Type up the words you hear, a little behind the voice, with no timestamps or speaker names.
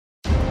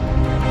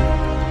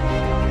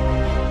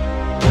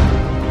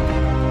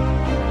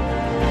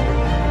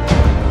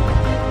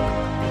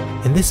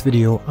In this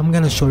video, I'm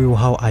gonna show you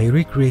how I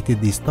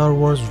recreated the Star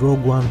Wars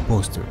Rogue One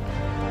poster.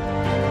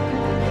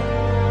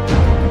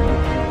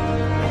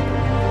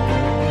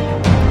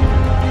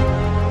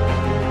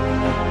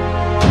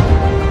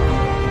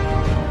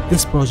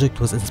 This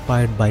project was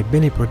inspired by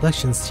Benny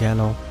Productions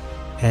channel,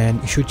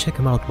 and you should check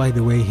him out. By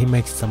the way, he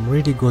makes some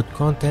really good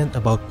content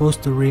about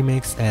poster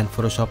remakes and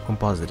Photoshop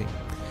compositing.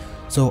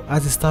 So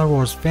as a Star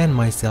Wars fan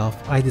myself,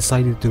 I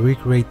decided to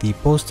recreate the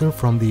poster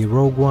from the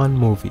Rogue One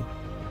movie.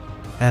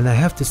 And I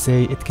have to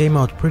say, it came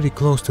out pretty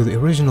close to the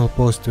original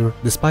poster,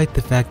 despite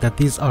the fact that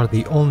these are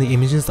the only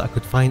images I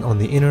could find on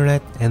the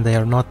internet and they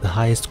are not the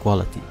highest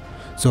quality.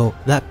 So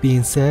that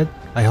being said,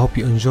 I hope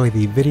you enjoy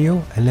the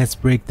video and let's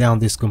break down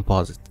this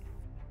composite.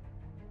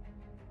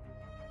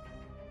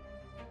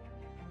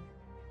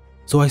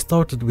 So I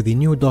started with a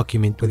new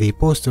document with a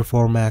poster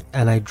format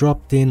and I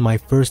dropped in my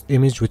first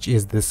image, which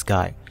is the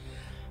sky.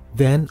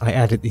 Then I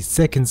added a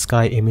second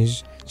sky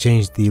image,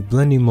 changed the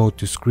blending mode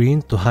to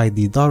screen to hide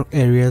the dark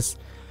areas,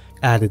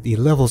 added a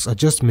levels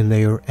adjustment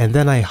layer, and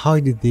then I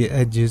hid the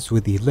edges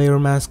with the layer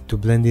mask to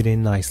blend it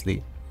in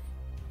nicely.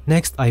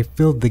 Next I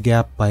filled the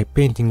gap by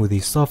painting with a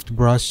soft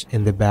brush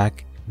in the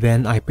back,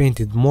 then I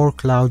painted more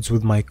clouds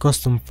with my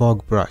custom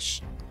fog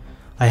brush.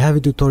 I have a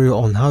tutorial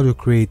on how to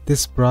create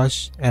this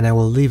brush and I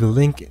will leave a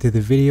link to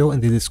the video in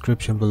the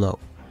description below.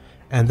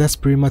 And that's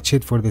pretty much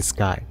it for the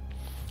sky.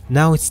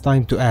 Now it's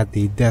time to add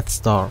the Death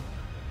Star.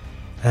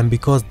 And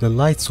because the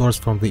light source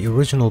from the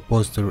original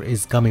poster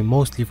is coming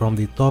mostly from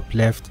the top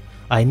left,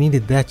 I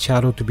needed that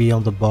shadow to be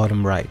on the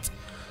bottom right.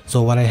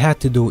 So what I had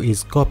to do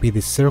is copy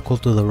the circle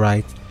to the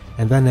right,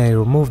 and then I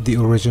removed the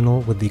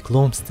original with the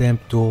clone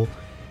stamp tool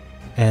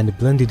and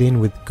blended in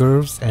with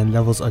curves and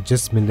levels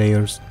adjustment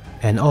layers,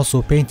 and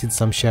also painted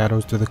some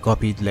shadows to the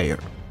copied layer.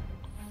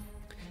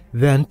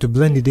 Then to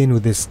blend it in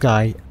with the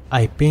sky,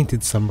 I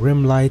painted some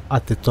rim light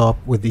at the top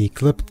with the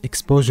eclipse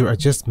exposure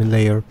adjustment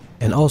layer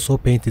and also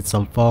painted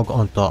some fog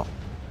on top.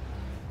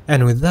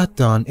 And with that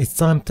done, it's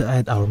time to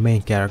add our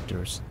main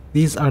characters.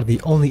 These are the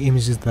only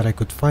images that I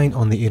could find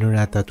on the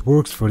internet that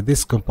works for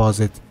this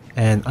composite,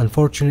 and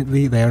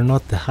unfortunately they are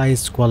not the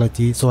highest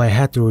quality, so I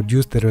had to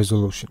reduce the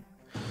resolution.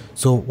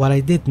 So what I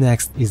did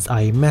next is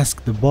I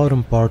masked the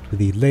bottom part with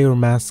the layer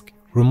mask,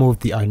 removed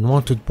the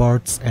unwanted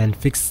parts and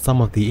fixed some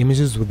of the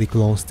images with the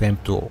clone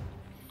stamp tool.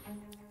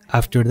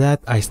 After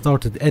that I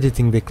started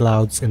editing the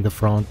clouds in the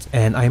front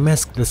and I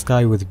masked the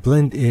sky with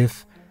blend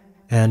if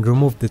and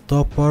removed the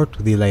top part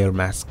with the layer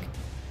mask.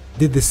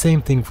 Did the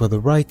same thing for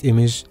the right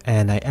image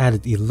and I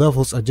added a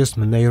levels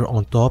adjustment layer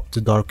on top to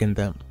darken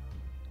them.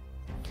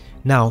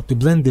 Now to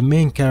blend the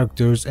main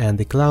characters and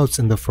the clouds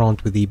in the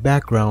front with the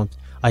background,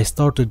 I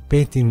started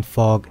painting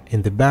fog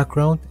in the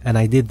background and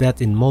I did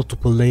that in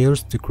multiple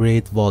layers to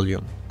create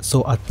volume.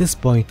 So at this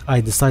point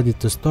I decided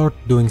to start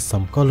doing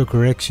some color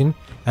correction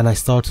and I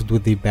started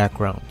with the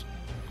background.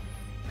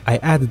 I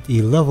added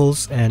the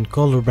levels and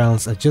color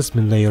balance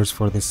adjustment layers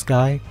for the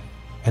sky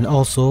and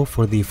also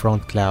for the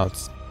front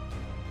clouds.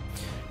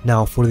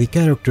 Now for the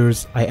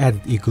characters I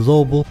added a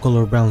global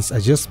color balance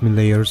adjustment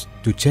layers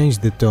to change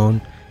the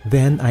tone.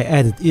 Then I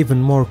added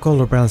even more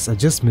color balance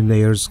adjustment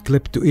layers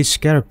clipped to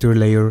each character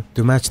layer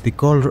to match the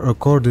color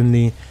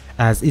accordingly,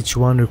 as each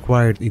one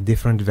required a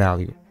different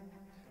value.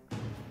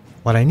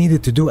 What I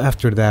needed to do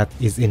after that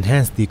is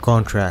enhance the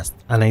contrast,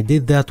 and I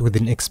did that with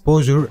an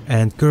exposure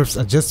and curves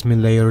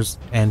adjustment layers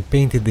and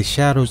painted the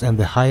shadows and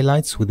the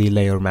highlights with the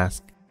layer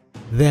mask.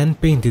 Then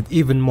painted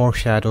even more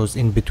shadows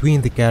in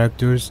between the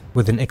characters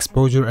with an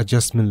exposure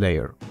adjustment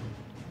layer.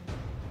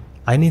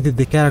 I needed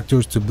the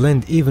characters to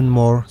blend even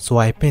more, so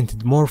I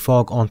painted more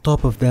fog on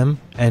top of them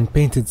and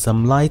painted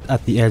some light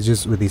at the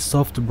edges with a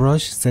soft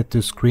brush set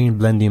to screen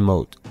blending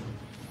mode.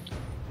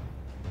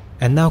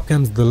 And now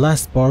comes the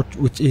last part,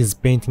 which is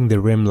painting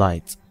the rim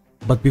light.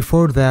 But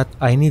before that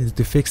I needed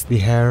to fix the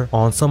hair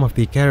on some of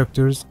the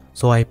characters,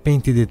 so I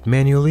painted it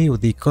manually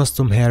with the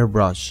custom hair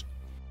brush.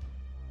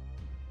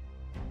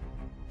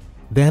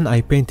 Then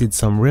I painted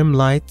some rim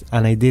light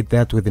and I did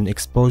that with an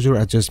exposure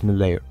adjustment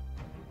layer.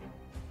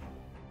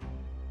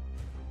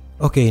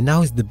 Okay,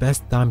 now is the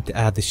best time to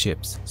add the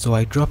ships, so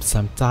I dropped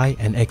some TIE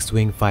and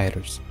X-Wing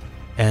fighters.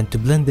 And to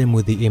blend them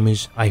with the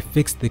image, I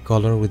fixed the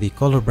color with the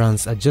color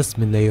balance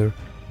adjustment layer,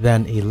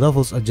 then a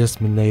levels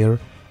adjustment layer,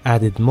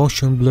 added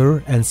motion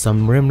blur and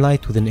some rim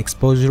light with an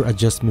exposure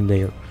adjustment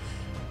layer.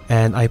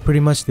 And I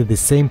pretty much did the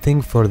same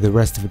thing for the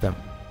rest of them.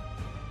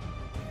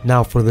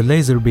 Now for the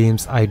laser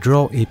beams, I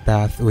draw a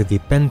path with the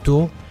pen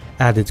tool,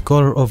 added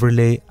color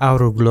overlay,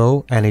 outer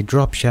glow and a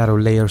drop shadow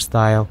layer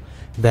style,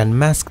 then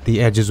masked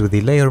the edges with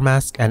the layer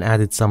mask and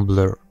added some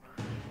blur.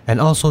 And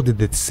also did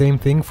the same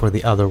thing for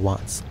the other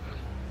ones.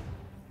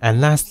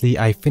 And lastly,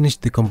 I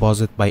finished the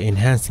composite by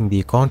enhancing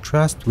the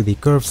contrast with the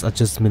curves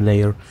adjustment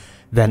layer,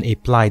 then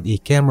applied a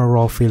camera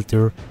raw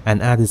filter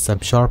and added some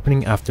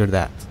sharpening after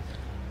that.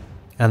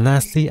 And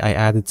lastly, I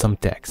added some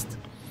text.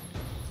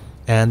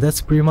 And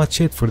that's pretty much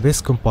it for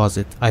this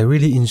composite. I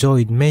really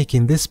enjoyed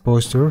making this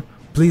poster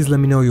Please let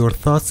me know your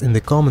thoughts in the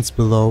comments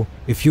below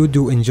if you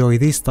do enjoy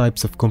these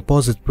types of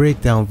composite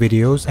breakdown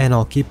videos, and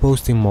I'll keep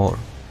posting more.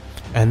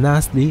 And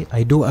lastly,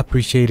 I do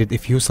appreciate it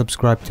if you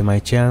subscribe to my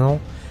channel.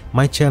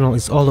 My channel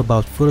is all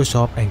about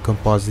Photoshop and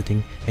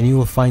compositing, and you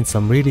will find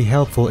some really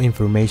helpful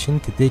information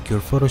to take your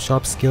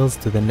Photoshop skills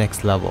to the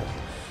next level.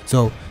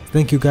 So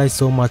thank you guys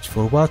so much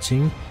for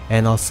watching,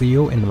 and I'll see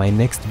you in my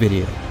next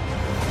video.